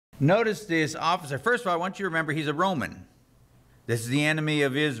Notice this officer. First of all, I want you to remember he's a Roman. This is the enemy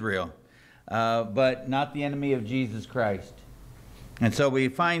of Israel, but not the enemy of Jesus Christ. And so we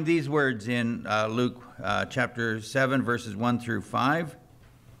find these words in Luke chapter 7, verses 1 through 5.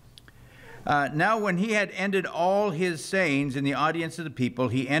 Now when he had ended all his sayings in the audience of the people,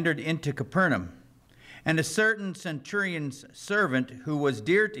 he entered into Capernaum. And a certain centurion's servant who was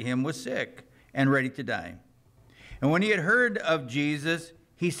dear to him was sick and ready to die. And when he had heard of Jesus,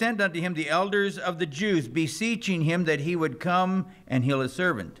 he sent unto him the elders of the Jews, beseeching him that he would come and heal his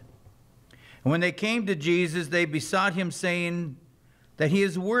servant. And when they came to Jesus, they besought him, saying that he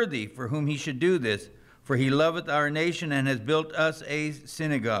is worthy for whom he should do this, for he loveth our nation and has built us a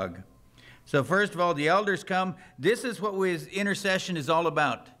synagogue. So first of all, the elders come. This is what his intercession is all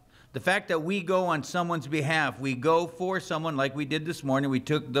about. The fact that we go on someone's behalf. We go for someone like we did this morning. We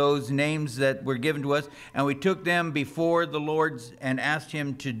took those names that were given to us and we took them before the Lord's and asked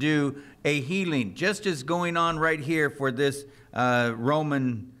him to do a healing. Just as going on right here for this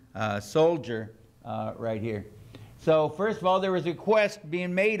Roman soldier right here. So first of all, there was a request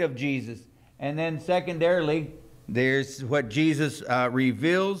being made of Jesus. And then secondarily, there's what Jesus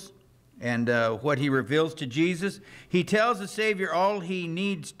reveals. And what he reveals to Jesus, he tells the Savior all he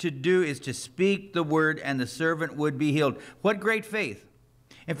needs to do is to speak the word and the servant would be healed. What great faith.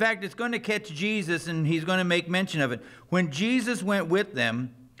 In fact, it's going to catch Jesus and he's going to make mention of it. When Jesus went with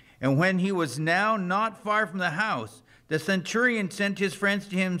them and when he was now not far from the house, the centurion sent his friends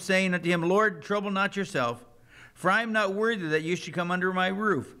to him, saying unto him, Lord, trouble not yourself, for I am not worthy that you should come under my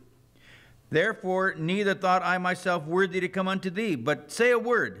roof. Therefore, neither thought I myself worthy to come unto thee, but say a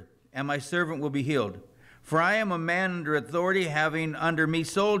word, and my servant will be healed. For I am a man under authority, having under me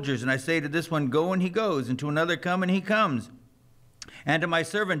soldiers. And I say to this one, go, and he goes. And to another, come, and he comes. And to my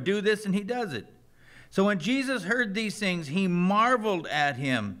servant, do this, and he does it. So when Jesus heard these things, he marveled at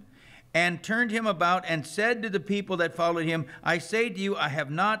him, and turned him about, and said to the people that followed him, I say to you, I have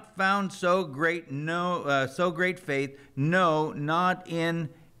not found so great faith, no, not in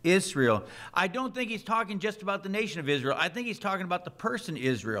Israel. I don't think he's talking just about the nation of Israel. I think he's talking about the person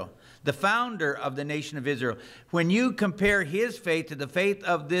Israel, the founder of the nation of Israel. When you compare his faith to the faith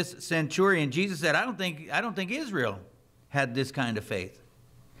of this centurion, Jesus said, I don't think Israel had this kind of faith.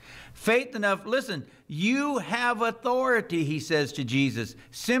 Faith enough, listen, you have authority, he says to Jesus.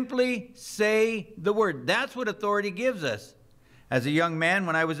 Simply say the word. That's what authority gives us. As a young man,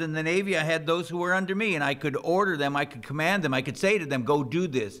 when I was in the Navy, I had those who were under me, and I could order them, I could command them, I could say to them, go do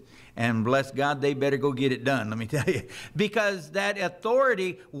this. And bless God, they better go get it done, let me tell you. Because that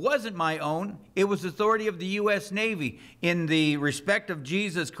authority wasn't my own. It was authority of the U.S. Navy. In the respect of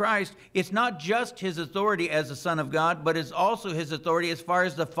Jesus Christ, it's not just his authority as the Son of God, but it's also his authority as far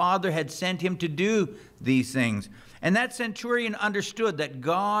as the Father had sent him to do these things. And that centurion understood that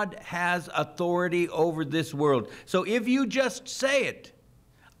God has authority over this world. So if you just say it,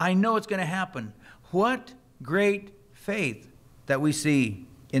 I know it's going to happen. What great faith that we see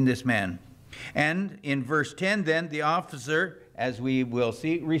in this man. And in verse 10 then, the officer, as we will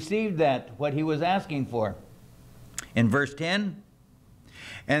see, received that, what he was asking for. In verse 10,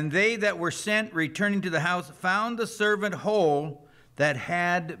 and they that were sent returning to the house found the servant whole that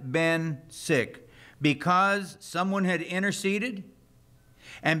had been sick. Because someone had interceded,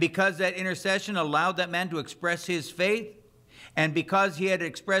 and because that intercession allowed that man to express his faith, and because he had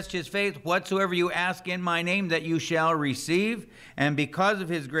expressed his faith, whatsoever you ask in my name, that you shall receive. And because of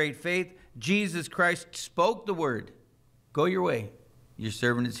his great faith, Jesus Christ spoke the word. Go your way. Your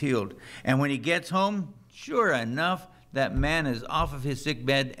servant is healed. And when he gets home, sure enough, that man is off of his sick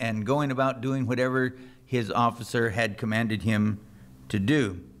bed and going about doing whatever his officer had commanded him to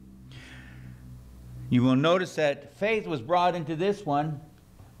do. You will notice that faith was brought into this one.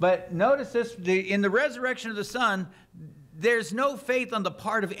 But notice this, in the resurrection of the Son, there's no faith on the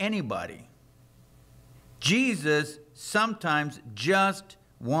part of anybody. Jesus sometimes just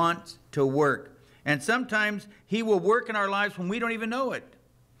wants to work. And sometimes he will work in our lives when we don't even know it.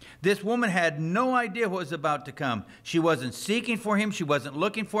 This woman had no idea what was about to come. She wasn't seeking for him. She wasn't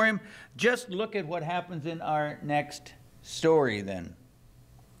looking for him. Just look at what happens in our next story then.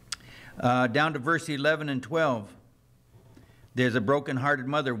 Down to verse 11 and 12. There's a broken-hearted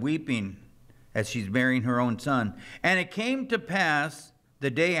mother weeping as she's burying her own son. And it came to pass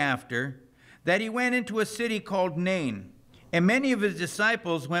the day after that he went into a city called Nain. And many of his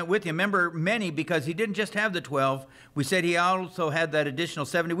disciples went with him. Remember, many, because he didn't just have the 12. We said he also had that additional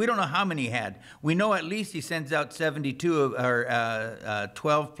 70. We don't know how many he had. We know at least he sends out 72, or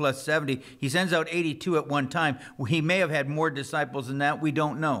 12 plus 70. He sends out 82 at one time. He may have had more disciples than that. We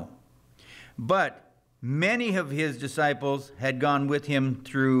don't know. But many of his disciples had gone with him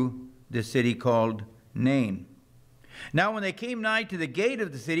through the city called Nain. Now when they came nigh to the gate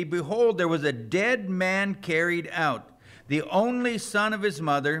of the city, behold, there was a dead man carried out, the only son of his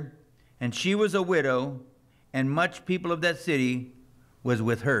mother, and she was a widow, and much people of that city was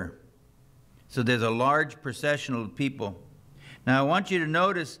with her. So there's a large procession of people. Now I want you to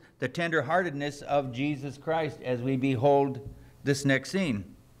notice the tenderheartedness of Jesus Christ as we behold this next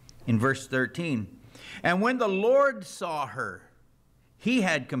scene in verse 13. And when the Lord saw her, he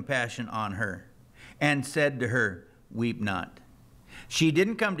had compassion on her and said to her, weep not. She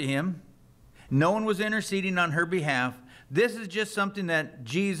didn't come to him. No one was interceding on her behalf. This is just something that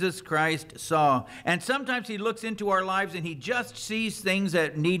Jesus Christ saw. And sometimes he looks into our lives and he just sees things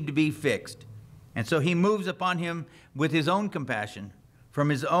that need to be fixed. And so he moves upon him with his own compassion from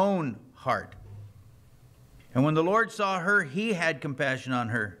his own heart. And when the Lord saw her, he had compassion on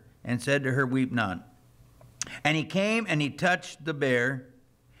her and said to her, weep not. And he came and he touched the bier,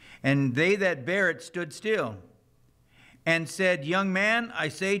 and they that bare it stood still, and said, young man, I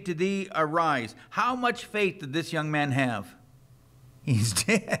say to thee, arise. How much faith did this young man have? He's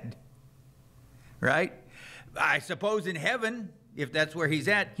dead, right? I suppose in heaven, if that's where he's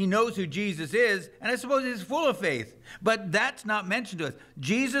at, he knows who Jesus is, and I suppose he's full of faith. But that's not mentioned to us.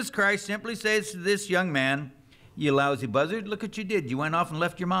 Jesus Christ simply says to this young man, you lousy buzzard, look what you did. You went off and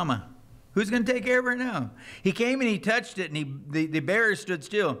left your mama. Who's going to take care of her now? He came and he touched it, and the bearer stood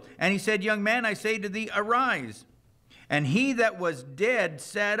still. And he said, young man, I say to thee, arise. And he that was dead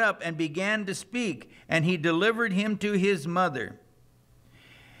sat up and began to speak, and he delivered him to his mother.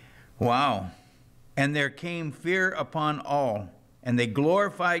 Wow. And there came fear upon all, and they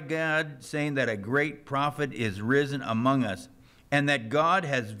glorified God, saying that a great prophet is risen among us, and that God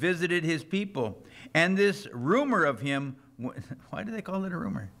has visited his people. And this rumor of him, why do they call it a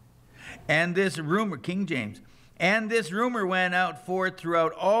rumor? And this rumor, King James, and this rumor went out forth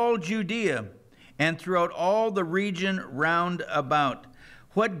throughout all Judea and throughout all the region round about.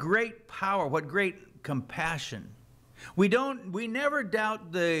 What great power, what great compassion. We never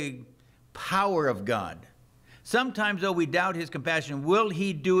doubt the power of God. Sometimes, though, we doubt his compassion. Will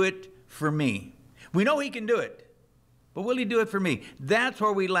he do it for me? We know he can do it, but will he do it for me? That's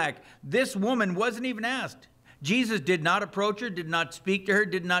where we lack. This woman wasn't even asked. Jesus did not approach her, did not speak to her,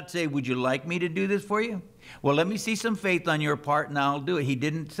 did not say, would you like me to do this for you? Well, let me see some faith on your part and I'll do it. He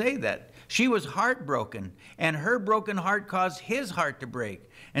didn't say that. She was heartbroken, and her broken heart caused his heart to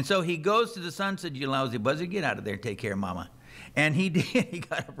break. And so he goes to the son and said, you lousy buzzard, get out of there and take care of mama. And he did. He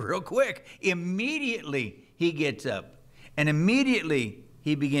got up real quick. Immediately he gets up, and immediately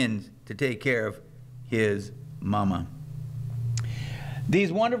he begins to take care of his mama.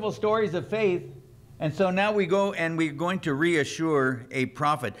 These wonderful stories of faith. And so now we go and we're going to reassure a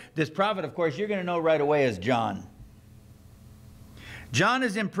prophet. This prophet, of course, you're going to know right away as John. John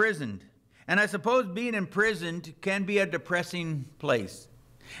is imprisoned. And I suppose being imprisoned can be a depressing place.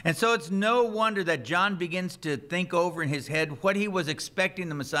 And so it's no wonder that John begins to think over in his head what he was expecting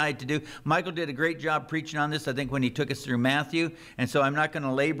the Messiah to do. Michael did a great job preaching on this, I think, when he took us through Matthew. And so I'm not going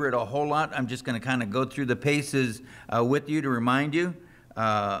to labor it a whole lot. I'm just going to kind of go through the paces with you to remind you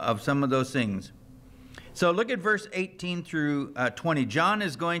of some of those things. So look at verse 18 through 20. John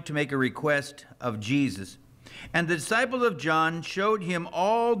is going to make a request of Jesus. And the disciples of John showed him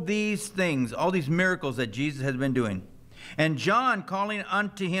all these things, all these miracles that Jesus has been doing. And John, calling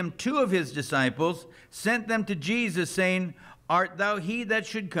unto him 2 of his disciples, sent them to Jesus, saying, art thou he that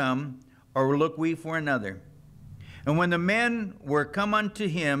should come, or look we for another? And when the men were come unto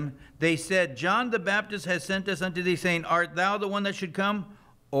him, they said, John the Baptist has sent us unto thee, saying, art thou the one that should come,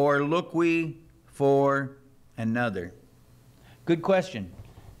 or look we for another? Good question.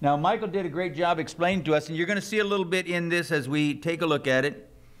 Now, Michael did a great job explaining to us, and you're going to see a little bit in this as we take a look at it.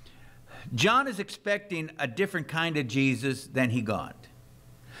 John is expecting a different kind of Jesus than he got.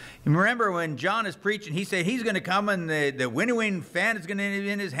 You remember when John is preaching, he said he's going to come and the winnowing fan is going to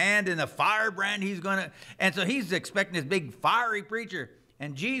be in his hand and the firebrand he's going to, and so he's expecting this big fiery preacher.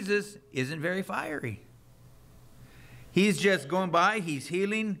 And Jesus isn't very fiery. He's just going by, he's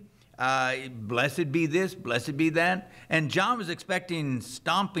healing. Blessed be this, blessed be that. And John was expecting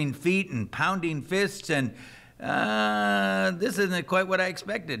stomping feet and pounding fists, and this isn't quite what I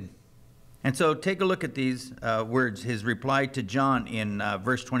expected. And so take a look at these words, his reply to John in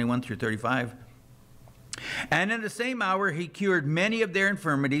verse 21 through 35. And in the same hour he cured many of their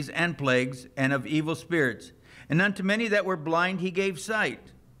infirmities and plagues and of evil spirits. And unto many that were blind he gave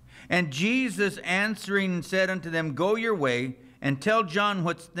sight. And Jesus answering said unto them, go your way, and tell John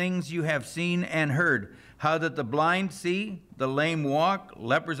what things you have seen and heard, how that the blind see, the lame walk,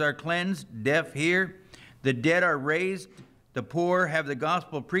 lepers are cleansed, deaf hear, The dead are raised, the poor have the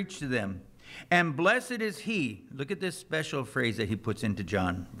gospel preached to them. And blessed is he, look at this special phrase that he puts into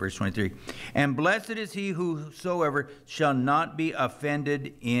John, verse 23. And blessed is he whosoever shall not be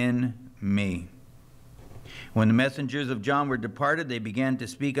offended in me. When the messengers of John were departed, they began to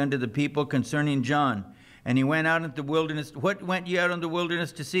speak unto the people concerning John. And he went out into the wilderness. What went ye out into the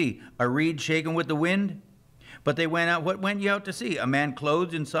wilderness to see? A reed shaken with the wind? But they went out, what went ye out to see? A man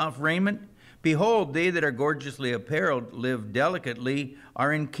clothed in soft raiment? Behold, they that are gorgeously apparelled, live delicately,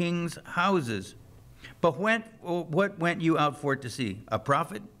 are in kings' houses. But what went you out for to see? A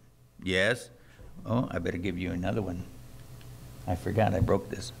prophet? Yes. Oh, I better give you another one. I forgot, I broke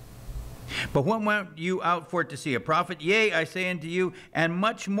this. But what went you out for to see? A prophet? Yea, I say unto you, and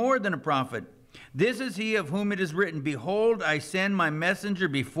much more than a prophet. This is he of whom it is written, Behold, I send my messenger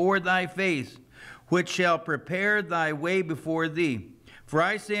before thy face, which shall prepare thy way before thee. For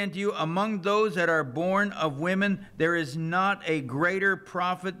I say unto you, among those that are born of women, there is not a greater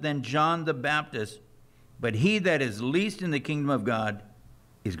prophet than John the Baptist. But he that is least in the kingdom of God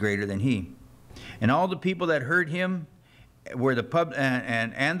is greater than he. And all the people that heard him were the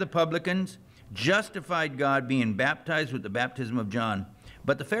publicans justified God, being baptized with the baptism of John.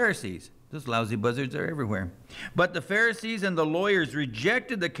 But the Pharisees, those lousy buzzards are everywhere. But the Pharisees and the lawyers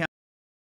rejected the